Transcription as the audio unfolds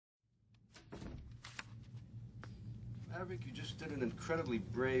Maverick, you just did an incredibly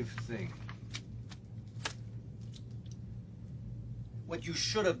brave thing. What you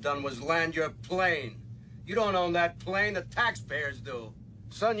should have done was land your plane. You don't own that plane, the taxpayers do.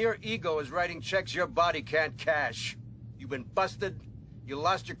 Son, your ego is writing checks your body can't cash. You've been busted. You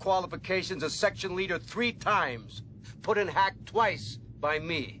lost your qualifications as section leader 3 times. Put in hack twice by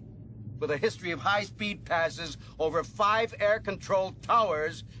me. With a history of high-speed passes over 5 air-controlled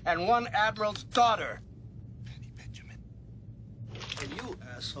towers and 1 admiral's daughter. Penny Benjamin. And you,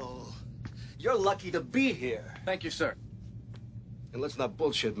 asshole, you're lucky to be here. Thank you, sir. And let's not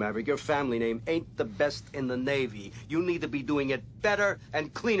bullshit, Maverick. Your family name ain't the best in the Navy. You need to be doing it better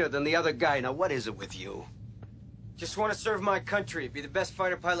and cleaner than the other guy. Now, what is it with you? Just want to serve my country, be the best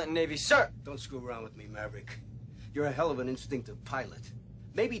fighter pilot in Navy, sir. Don't screw around with me, Maverick. You're a hell of an instinctive pilot.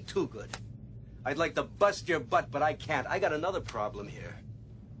 Maybe too good. I'd like to bust your butt, but I can't. I got another problem here.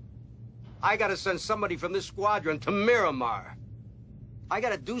 I gotta send somebody from this squadron to Miramar. I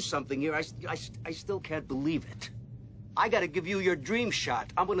gotta do something here. I still can't believe it. I gotta give you your dream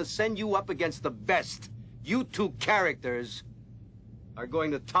shot. I'm gonna send you up against the best. You 2 characters are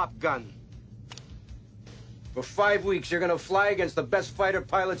going to Top Gun. For 5 weeks, you're gonna fly against the best fighter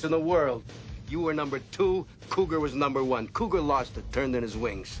pilots in the world. You were number 2, Cougar was number 1. Cougar lost it, turned in his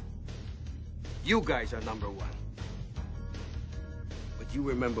wings. You guys are number 1. But you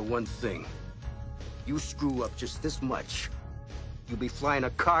remember one thing. You screw up just this much, you'll be flying a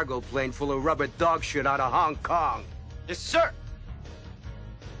cargo plane full of rubber dog shit out of Hong Kong. Yes, sir.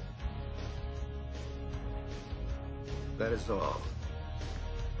 That is all.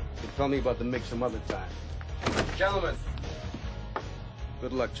 You can tell me about the mix some other time. Gentlemen.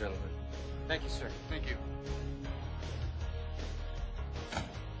 Good luck, gentlemen. Thank you, sir. Thank you.